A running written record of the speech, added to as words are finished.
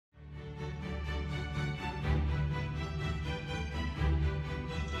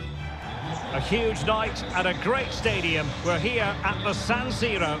A huge night at a great stadium. We're here at the San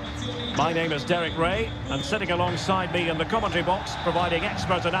Siro. My name is Derek Ray, and sitting alongside me in the commentary box, providing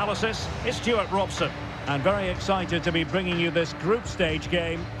expert analysis, is Stuart Robson. And very excited to be bringing you this group stage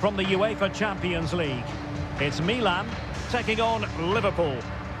game from the UEFA Champions League. It's Milan taking on Liverpool.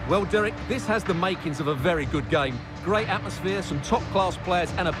 Well, Derek, this has the makings of a very good game. Great atmosphere, some top-class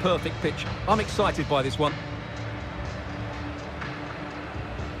players and a perfect pitch. I'm excited by this one.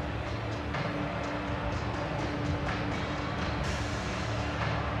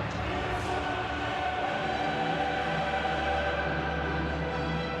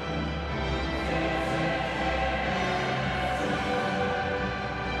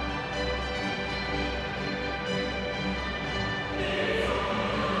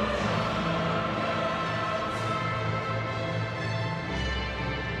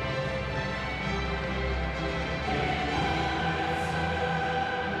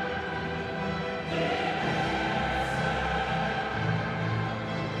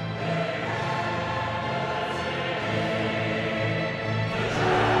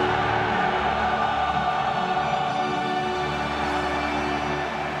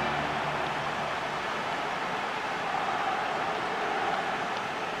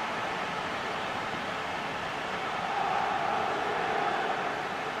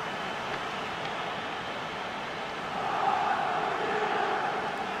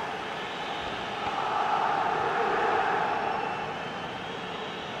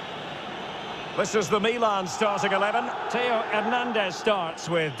 This is the Milan starting 11. Theo Hernandez starts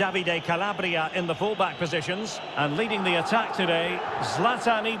with Davide Calabria in the fullback positions. And leading the attack today,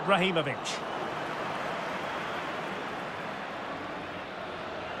 Zlatan Ibrahimovic.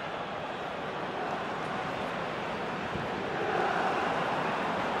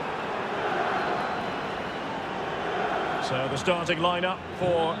 So the starting lineup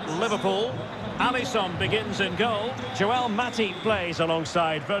for Liverpool. Alisson begins in goal. Joel Matip plays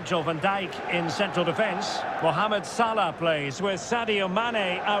alongside Virgil van Dijk in central defence. Mohamed Salah plays with Sadio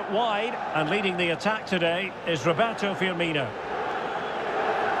Mane out wide. And leading the attack today is Roberto Firmino.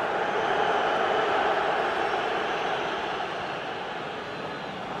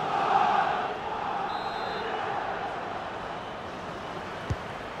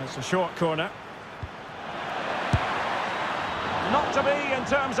 It's a short corner. Not to be in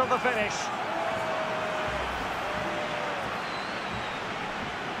terms of the finish.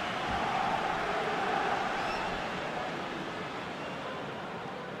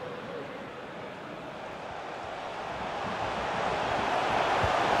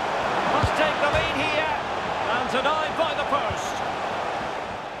 Must take the lead here. And denied by the post.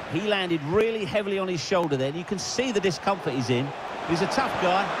 He landed really heavily on his shoulder there. You can see the discomfort he's in. He's a tough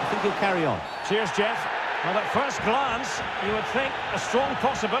guy. I think he'll carry on. Cheers, Jeff. Well, at first glance, you would think a strong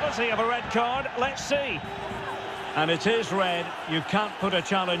possibility of a red card. Let's see. And it is red. You can't put a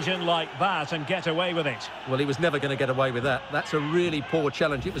challenge in like that and get away with it. Well, he was never going to get away with that. That's a really poor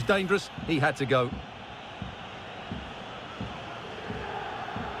challenge. It was dangerous. He had to go.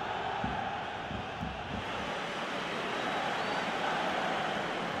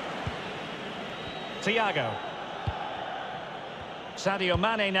 Thiago. Sadio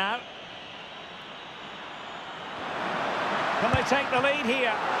Mane now. Can they take the lead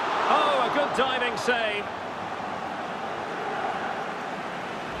here? Oh, a good diving save.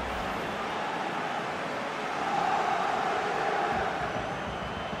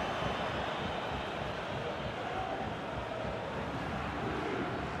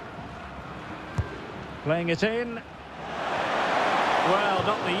 Playing it in. Well,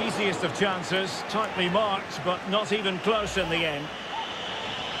 not the easiest of chances. Tightly marked, but not even close in the end.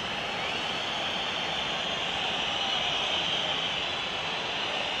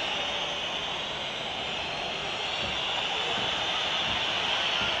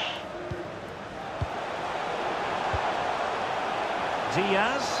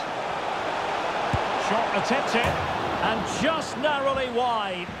 Diaz. Shot attempted, and just narrowly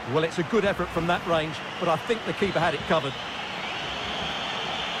wide. Well, it's a good effort from that range, but I think the keeper had it covered.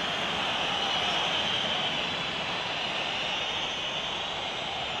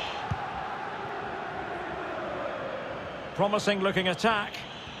 Promising looking attack.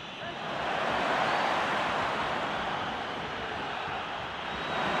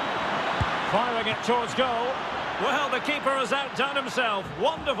 Firing it towards goal. Well, the keeper has outdone himself.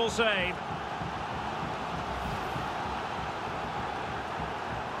 Wonderful save.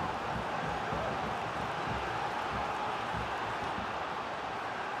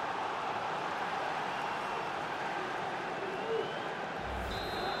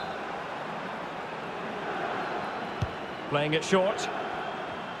 Playing it short.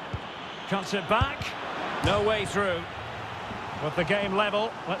 Cuts it back. No way through. With the game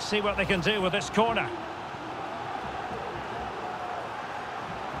level, let's see what they can do with this corner.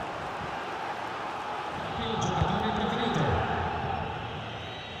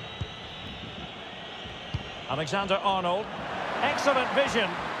 Alexander-Arnold. Excellent vision.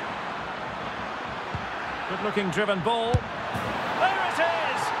 Good-looking driven ball. There it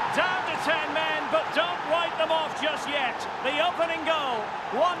is! Down to 10 men, but don't write them off just yet. The opening goal,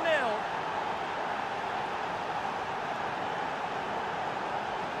 1-0.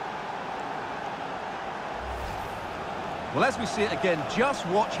 Well, as we see it again, just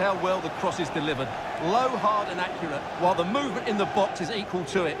watch how well the cross is delivered. Low, hard and accurate, while the movement in the box is equal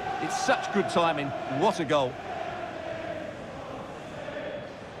to it. It's such good timing. What a goal.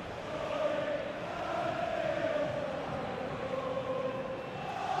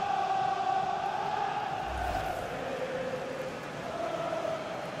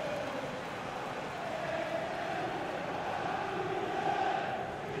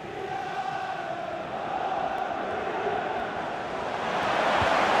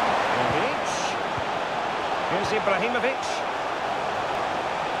 Here's Ibrahimovic.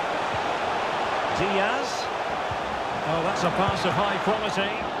 Diaz. Oh, that's a pass of high quality.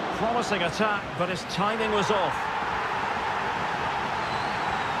 Promising attack, but his timing was off.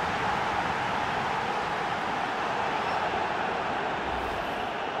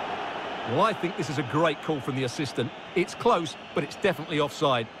 Well, I think this is a great call from the assistant. It's close, but it's definitely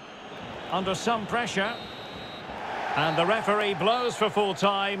offside. Under some pressure. And the referee blows for full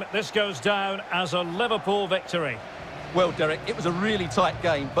time. This goes down as a Liverpool victory. Well, Derek, it was a really tight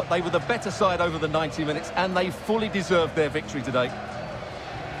game, but they were the better side over the 90 minutes, and they fully deserved their victory today.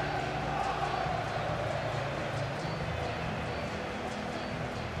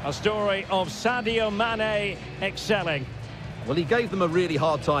 A story of Sadio Mane excelling. Well, he gave them a really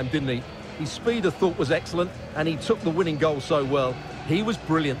hard time, didn't he? His speed of thought was excellent, and he took the winning goal so well. He was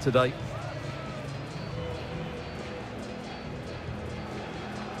brilliant today.